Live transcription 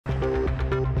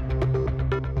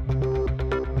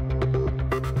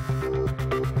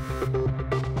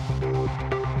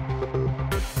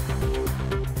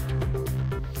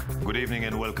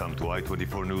welcome to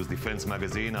I-24 News Defense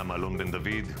Magazine. I'm Alon Ben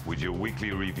David with your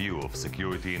weekly review of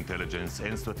security, intelligence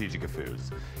and strategic affairs.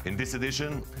 In this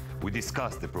edition, we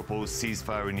discuss the proposed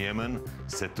ceasefire in Yemen,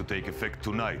 set to take effect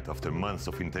tonight after months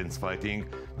of intense fighting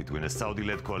between a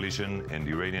Saudi-led coalition and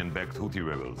Iranian-backed Houthi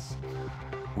rebels.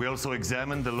 We also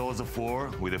examine the laws of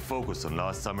war with a focus on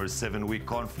last summer's 7-week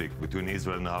conflict between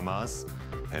Israel and Hamas.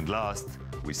 And last,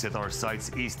 we set our sights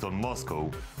east on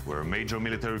Moscow, where a major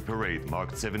military parade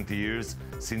marked 70 years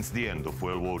since the end of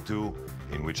World War II,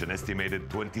 in which an estimated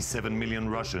 27 million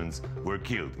Russians were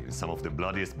killed in some of the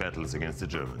bloodiest battles against the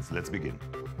Germans. Let's begin.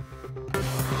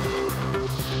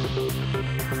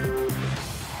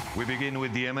 We begin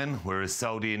with Yemen, where a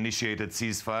Saudi-initiated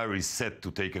ceasefire is set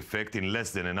to take effect in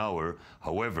less than an hour.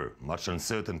 However, much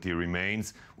uncertainty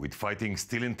remains, with fighting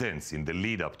still intense in the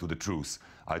lead-up to the truce.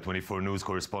 I-24 News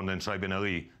correspondent Shai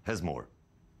Ben-Ari has more.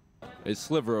 A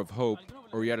sliver of hope,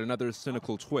 or yet another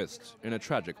cynical twist in a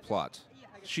tragic plot.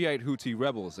 Shiite Houthi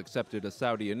rebels accepted a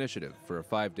Saudi initiative for a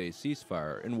 5-day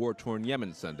ceasefire in war-torn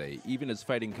Yemen Sunday, even as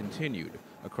fighting continued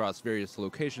across various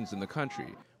locations in the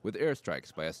country, with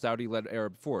airstrikes by a Saudi-led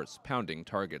Arab force pounding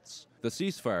targets. The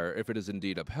ceasefire, if it is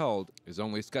indeed upheld, is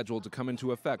only scheduled to come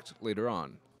into effect later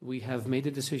on. We have made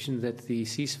a decision that the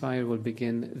ceasefire will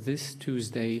begin this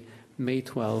Tuesday, May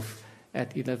 12th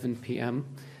at 11 p.m.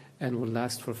 and will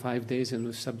last for 5 days and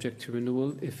is subject to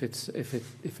renewal if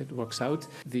it works out.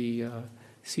 The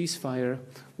ceasefire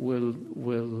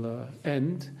will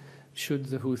end should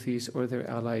the Houthis or their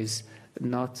allies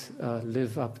not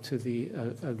live up to the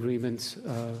agreements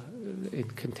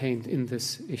contained in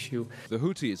this issue. The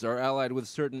Houthis are allied with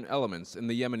certain elements in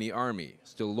the Yemeni army,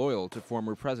 still loyal to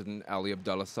former President Ali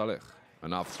Abdullah Saleh.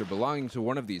 An officer belonging to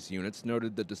one of these units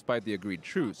noted that despite the agreed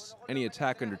truce, any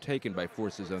attack undertaken by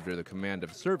forces under the command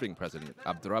of serving President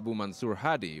Abdurabu Mansour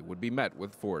Hadi would be met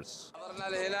with force.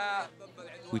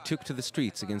 We took to the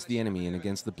streets against the enemy and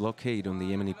against the blockade on the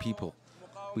Yemeni people.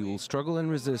 We will struggle and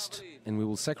resist, and we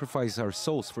will sacrifice our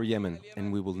souls for Yemen,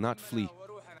 and we will not flee.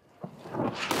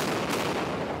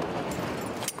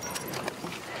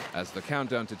 As the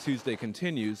countdown to Tuesday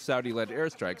continues, Saudi-led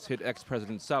airstrikes hit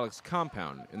ex-President Saleh's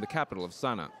compound in the capital of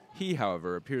Sana'a. He,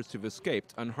 however, appears to have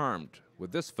escaped unharmed,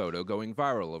 with this photo going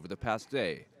viral over the past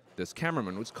day. This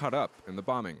cameraman was caught up in the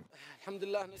bombing.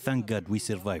 Thank God we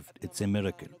survived. It's a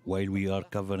miracle. While we are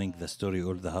covering the story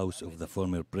of the house of the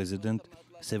former president,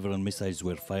 several missiles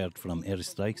were fired from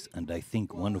airstrikes, and I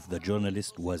think one of the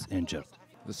journalists was injured.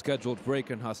 The scheduled break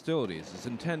in hostilities is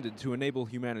intended to enable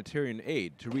humanitarian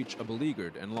aid to reach a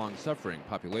beleaguered and long-suffering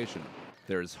population.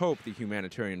 There is hope the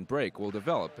humanitarian break will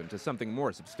develop into something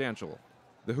more substantial.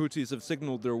 The Houthis have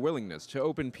signaled their willingness to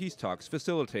open peace talks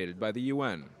facilitated by the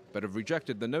UN, but have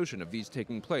rejected the notion of these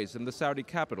taking place in the Saudi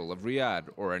capital of Riyadh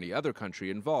or any other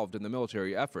country involved in the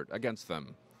military effort against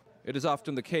them. It is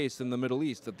often the case in the Middle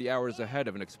East that the hours ahead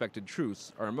of an expected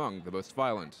truce are among the most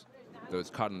violent.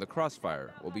 Those caught in the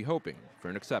crossfire will be hoping for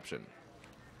an exception.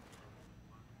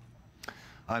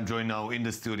 I'm joined now in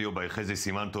the studio by Chezi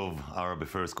Simantov, Arab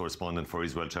Affairs correspondent for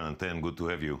Israel Channel 10. Good to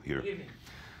have you here.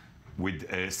 With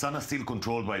Sana'a still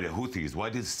controlled by the Houthis, why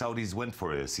did Saudis went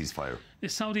for a ceasefire? The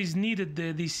Saudis needed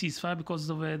this ceasefire because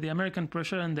of the American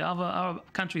pressure and the other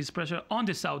Arab countries' pressure on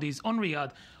the Saudis, on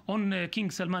Riyadh, on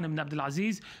King Salman ibn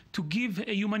Abdulaziz to give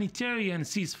a humanitarian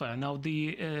ceasefire. Now,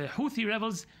 the Houthi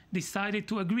rebels decided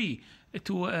to agree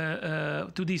to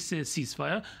this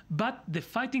ceasefire, but the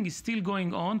fighting is still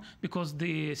going on because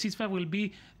the ceasefire will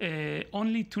be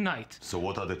only tonight. So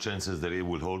what are the chances that it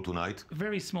will hold tonight?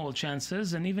 Very small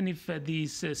chances, and even if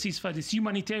this ceasefire, this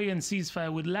humanitarian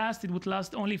ceasefire would last, it would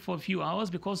last only for a few hours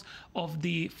because of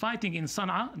the fighting in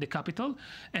Sana'a, the capital,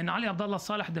 and Ali Abdullah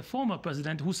Saleh, the former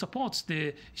president who supports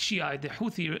the Shiite, the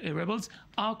Houthi rebels,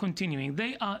 are continuing.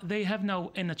 They have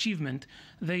now an achievement.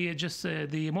 They just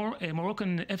the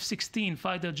Moroccan F-16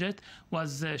 fighter jet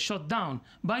was shot down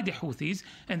by the Houthis,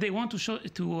 and they want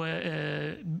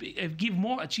to give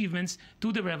more achievements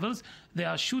to the rebels. They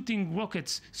are shooting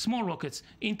rockets, small rockets,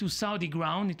 into Saudi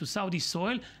ground, into Saudi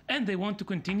soil, and they want to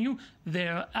continue.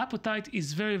 Their appetite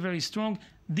is very, very strong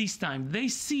this time. They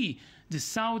see the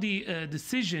Saudi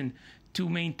decision to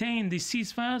maintain the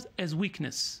ceasefires as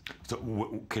weakness. So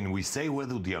can we say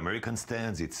whether the American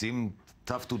stands? It seemed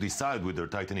tough to decide with their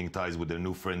tightening ties with their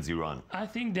new friends Iran. I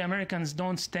think the Americans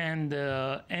don't stand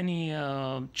any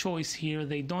choice here.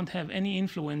 They don't have any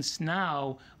influence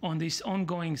now on this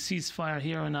ongoing ceasefire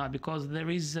here or now because there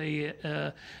is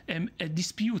a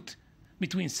dispute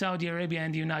between Saudi Arabia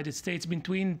and the United States,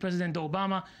 between President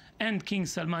Obama and King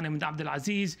Salman ibn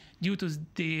Abdulaziz, due to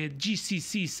the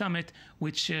GCC summit,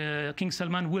 which King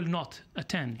Salman will not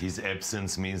attend. His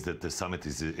absence means that the summit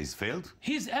is failed?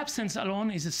 His absence alone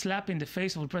is a slap in the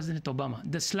face of President Obama.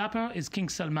 The slapper is King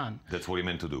Salman. That's what he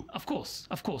meant to do? Of course.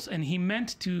 And he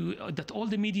meant to that all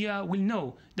the media will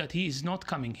know that he is not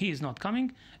coming. He is not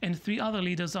coming, and 3 other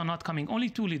leaders are not coming. Only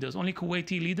 2 leaders, only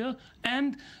Kuwaiti leader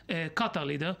and Qatar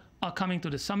leader are coming to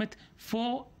the summit.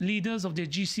 4 leaders of the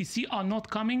GCC are not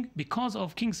coming because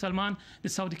of King Salman. The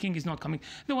Saudi king is not coming.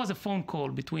 There was a phone call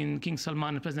between King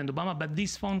Salman and President Obama, but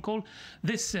this phone call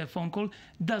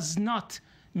does not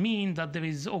mean that that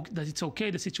it's okay.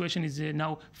 The situation is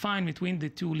now fine between the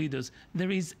 2 leaders.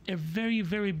 There is a very,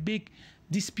 very big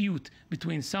dispute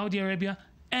between Saudi Arabia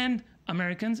and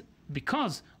Americans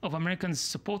because of Americans'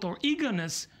 support or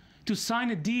eagerness to sign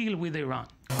a deal with Iran.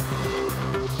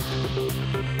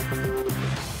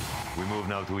 We move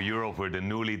now to Europe, where the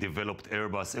newly developed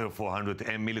Airbus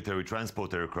A400M military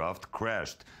transport aircraft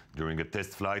crashed during a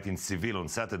test flight in Seville on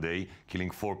Saturday,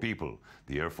 killing 4 people.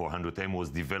 The A400M was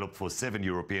developed for 7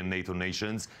 European NATO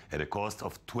nations at a cost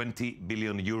of 20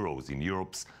 billion euros in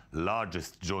Europe's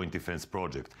largest joint defense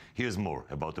project. Here's more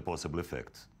about the possible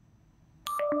effects.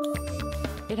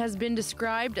 It has been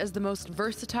described as the most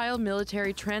versatile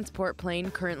military transport plane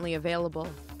currently available.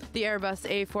 The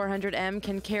Airbus A400M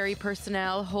can carry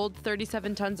personnel, hold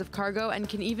 37 tons of cargo, and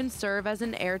can even serve as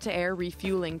an air-to-air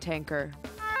refueling tanker.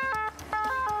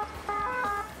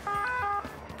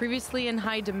 Previously in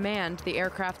high demand, the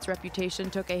aircraft's reputation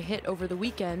took a hit over the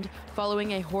weekend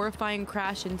following a horrifying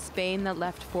crash in Spain that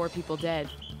left 4 people dead.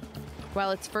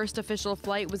 While its first official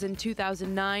flight was in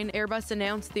 2009, Airbus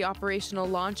announced the operational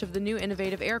launch of the new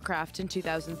innovative aircraft in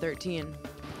 2013.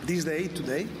 This day,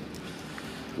 today,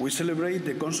 we celebrate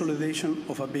the consolidation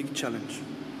of a big challenge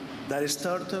that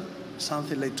started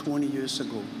something like 20 years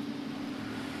ago.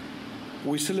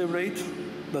 We celebrate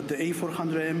that the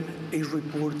A400M is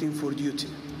reporting for duty.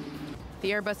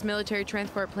 The Airbus military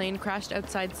transport plane crashed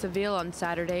outside Seville on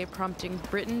Saturday, prompting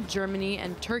Britain, Germany,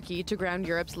 and Turkey to ground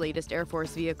Europe's latest Air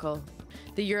Force vehicle.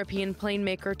 The European plane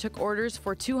maker took orders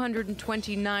for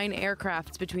 229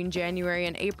 aircrafts between January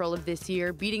and April of this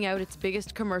year, beating out its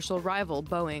biggest commercial rival,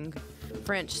 Boeing.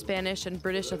 French, Spanish, and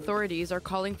British authorities are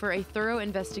calling for a thorough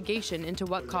investigation into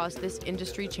what caused this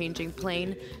industry-changing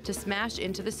plane to smash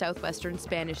into the southwestern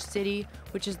Spanish city,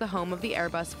 which is the home of the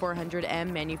Airbus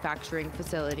 400M manufacturing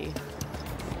facility.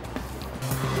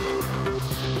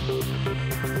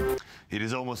 It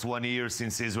is almost 1 year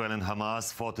since Israel and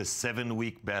Hamas fought a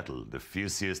 7-week battle, the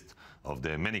fiercest of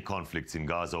the many conflicts in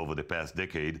Gaza over the past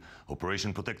decade.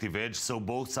 Operation Protective Edge saw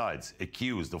both sides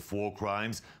accused of war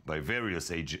crimes by various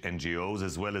NGOs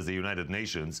as well as the United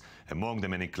Nations. Among the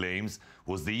many claims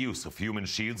was the use of human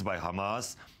shields by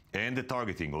Hamas and the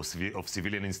targeting of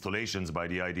civilian installations by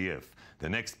the IDF. The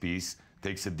next piece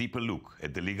takes a deeper look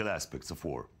at the legal aspects of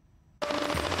war.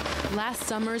 Last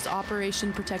summer's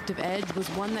Operation Protective Edge was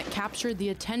one that captured the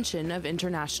attention of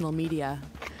international media.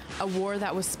 A war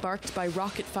that was sparked by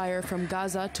rocket fire from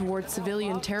Gaza towards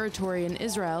civilian territory in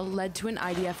Israel led to an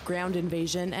IDF ground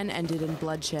invasion and ended in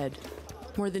bloodshed.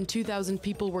 More than 2,000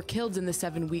 people were killed in the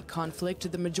 7-week conflict.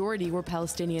 The majority were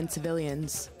Palestinian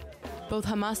civilians. Both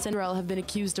Hamas and Israel have been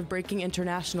accused of breaking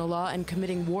international law and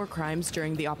committing war crimes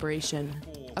during the operation.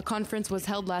 A conference was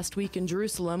held last week in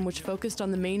Jerusalem which focused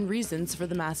on the main reasons for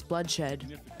the mass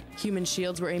bloodshed. Human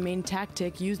shields were a main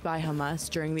tactic used by Hamas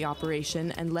during the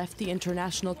operation and left the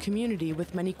international community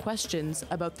with many questions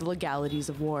about the legalities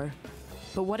of war.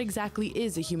 But what exactly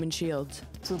is a human shield?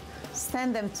 To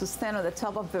stand on the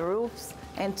top of the roofs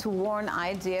and to warn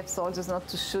IDF soldiers not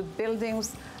to shoot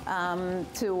buildings,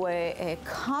 to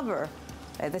cover,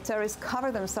 the terrorists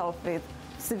cover themselves with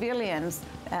civilians,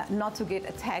 not to get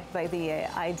attacked by the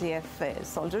IDF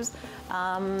soldiers.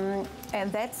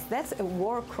 And that's a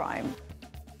war crime.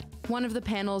 One of the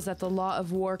panels at the Law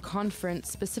of War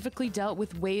conference specifically dealt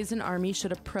with ways an army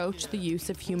should approach the use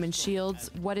of human shields,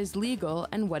 what is legal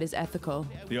and what is ethical.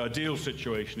 The ideal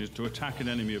situation is to attack an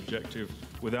enemy objective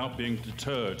without being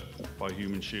deterred by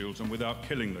human shields and without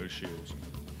killing those shields.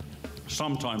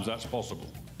 Sometimes that's possible.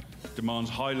 It demands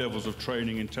high levels of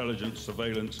training, intelligence,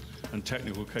 surveillance, and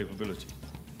technical capability.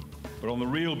 But on the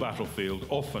real battlefield,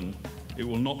 often it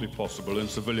will not be possible and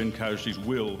civilian casualties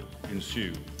will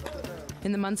ensue.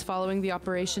 In the months following the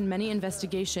operation, many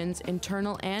investigations,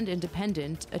 internal and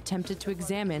independent, attempted to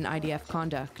examine IDF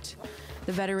conduct.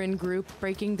 The veteran group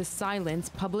Breaking the Silence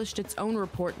published its own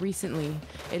report recently.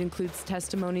 It includes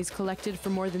testimonies collected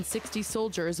from more than 60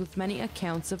 soldiers with many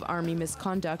accounts of Army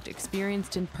misconduct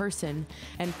experienced in person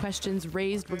and questions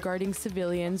raised regarding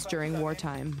civilians during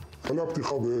wartime. כללי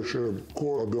הפתיחה באש הם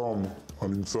כל אדם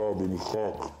הנמצא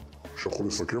במרחק שיכול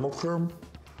לסכן אתכם,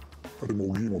 אתם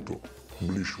הורגים אותו,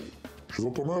 בלי אישור.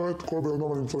 שזאת אומרת, כל בן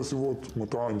אדם הנמצא בסביבות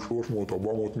 200, 300,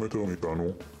 400 מטר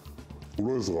מאיתנו,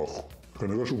 הוא לא אזרח.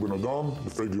 כנראה שהוא בן אדם,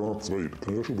 לפי גיון הצבאית,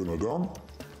 כנראה שהוא בן אדם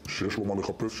שיש לו מה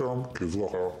לחפש שם,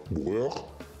 כאזרח בורח,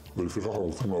 ולפיכך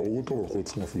אנחנו צריכים להרוג אותו, ואנחנו לא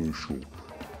צריכים אפילו אישור.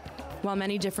 While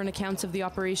many different accounts of the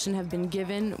operation have been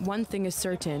given, one thing is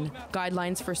certain: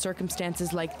 guidelines for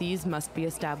circumstances like these must be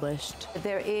established.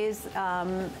 There is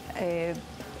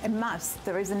a must,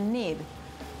 there is a need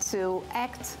to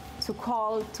act, to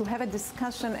call, to have a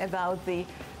discussion about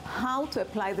how to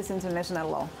apply this international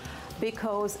law.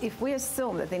 Because if we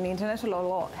assume that the international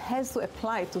law has to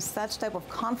apply to such type of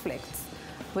conflicts,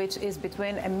 which is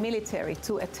between a military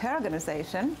to a terror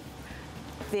organization,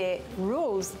 the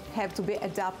rules have to be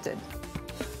adopted.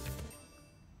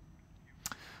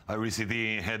 I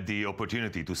recently had the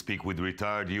opportunity to speak with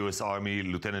retired U.S. Army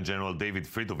Lieutenant General David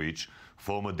Fridovich,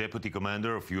 former Deputy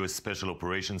Commander of U.S. Special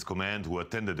Operations Command, who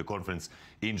attended the conference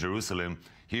in Jerusalem.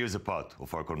 Here's a part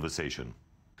of our conversation.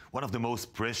 One of the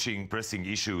most pressing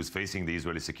issues facing the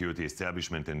Israeli security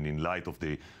establishment, and in light of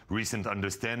the recent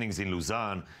understandings in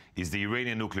Lausanne, is the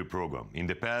Iranian nuclear program. In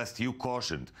the past, you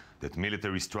cautioned that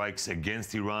military strikes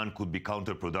against Iran could be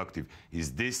counterproductive.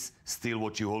 Is this still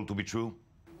what you hold to be true?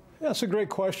 That's a great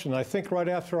question. I think right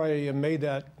after I made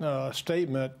that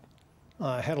statement,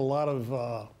 I had a lot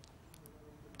of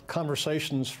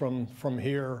conversations from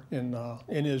here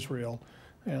in Israel,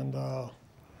 and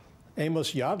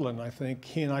Amos Yadlin, I think,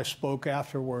 he and I spoke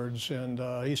afterwards, and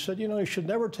he said, you know, you should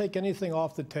never take anything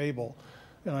off the table.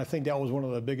 And I think that was one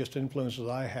of the biggest influences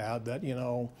I had, that, you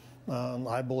know,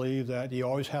 I believe that you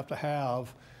always have to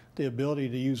have the ability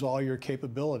to use all your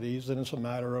capabilities, and it's a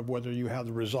matter of whether you have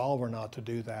the resolve or not to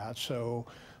do that. So,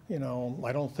 you know,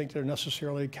 I don't think they're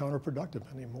necessarily counterproductive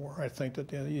anymore. I think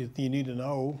that you need to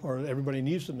know, or everybody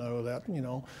needs to know, that, you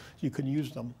know, you can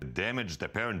use them. The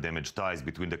apparent damage ties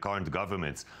between the current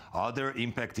governments, are they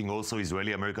impacting also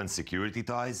Israeli-American security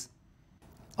ties?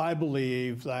 I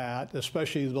believe that,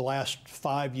 especially the last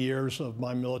 5 years of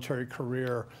my military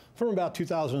career, from about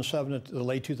 2007 to the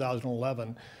late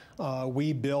 2011,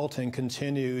 we built and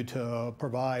continue to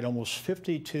provide almost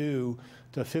 52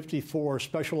 to 54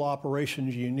 special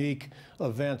operations unique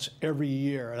events every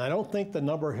year. And I don't think the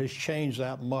number has changed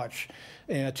that much,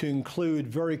 and to include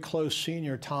very close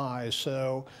senior ties.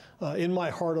 So in my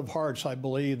heart of hearts, I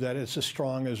believe that it's as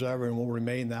strong as ever and will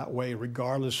remain that way,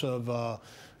 regardless of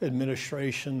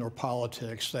administration or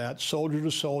politics, that soldier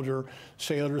to soldier,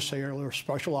 sailor to sailor,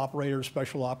 special operator to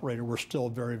special operator, we're still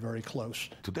very, very close.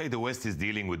 Today, the West is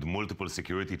dealing with multiple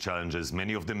security challenges,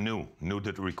 many of them new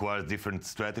that require different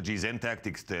strategies and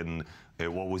tactics than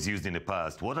what was used in the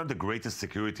past. What are the greatest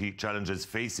security challenges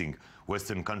facing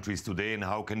Western countries today, and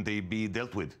how can they be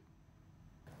dealt with?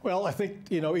 Well, I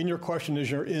think, you know, in your question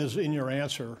is in your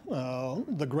answer.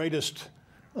 The greatest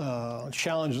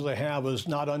challenges they have is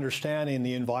not understanding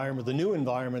the environment, the new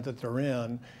environment that they're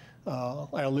in.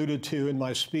 I alluded to in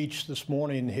my speech this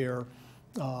morning here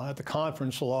at the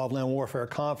conference, the Law of Land Warfare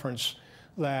Conference,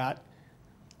 that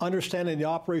understanding the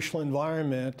operational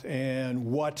environment and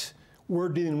what we're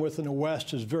dealing with in the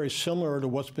West is very similar to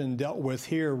what's been dealt with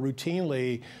here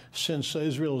routinely since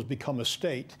Israel has become a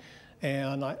state.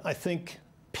 And I think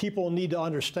people need to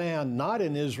understand, not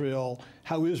in Israel,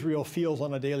 how Israel feels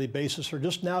on a daily basis, or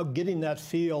just now getting that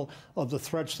feel of the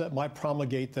threats that might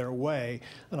promulgate their way.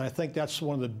 And I think that's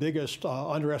one of the biggest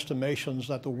underestimations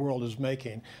that the world is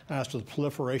making as to the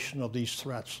proliferation of these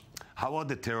threats. How are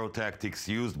the terror tactics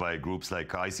used by groups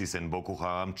like ISIS and Boko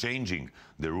Haram changing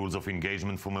the rules of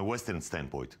engagement from a Western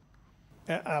standpoint?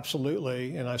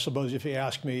 Absolutely. And I suppose if you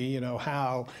ask me, you know,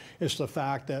 how, it's the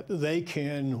fact that they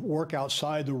can work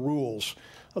outside the rules.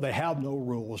 They have no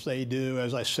rules. They do,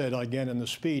 as I said again in the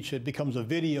speech, it becomes a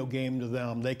video game to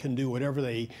them. They can do whatever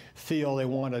they feel they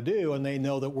want to do, and they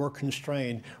know that we're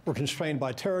constrained. We're constrained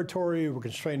by territory, we're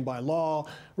constrained by law,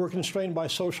 we're constrained by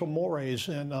social mores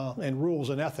and rules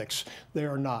and ethics. They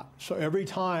are not. So every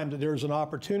time that there's an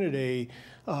opportunity,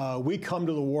 we come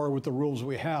to the war with the rules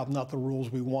we have, not the rules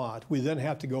we want. We then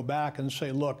have to go back and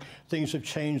say, look, things have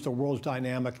changed, the world's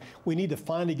dynamic. We need to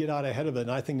finally get out ahead of it,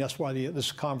 and I think that's why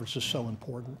this conference is so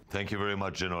important. Thank you very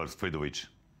much, General Fridovich.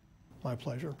 My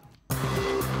pleasure.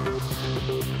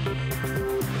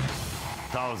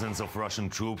 Thousands of Russian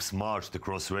troops marched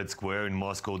across Red Square in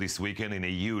Moscow this weekend in a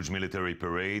huge military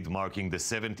parade marking the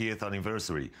 70th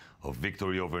anniversary of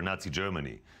victory over Nazi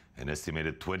Germany. An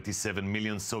estimated 27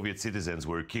 million Soviet citizens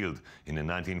were killed in the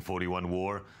 1941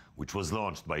 war, which was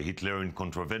launched by Hitler in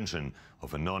contravention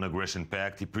of a non-aggression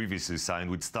pact he previously signed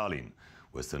with Stalin.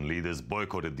 Western leaders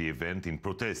boycotted the event in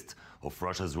protest of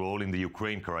Russia's role in the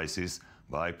Ukraine crisis,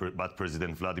 but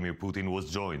President Vladimir Putin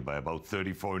was joined by about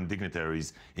 30 foreign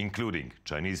dignitaries, including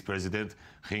Chinese President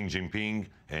Xi Jinping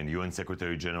and UN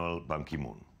Secretary General Ban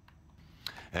Ki-moon.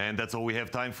 And that's all we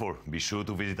have time for. Be sure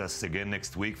to visit us again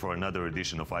next week for another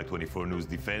edition of I24 News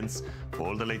Defense. For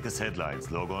all the latest headlines,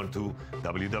 log on to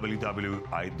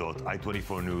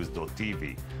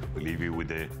www.i24news.tv. We leave you with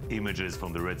the images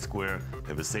from the Red Square.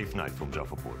 Have a safe night from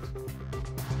Jaffa Port.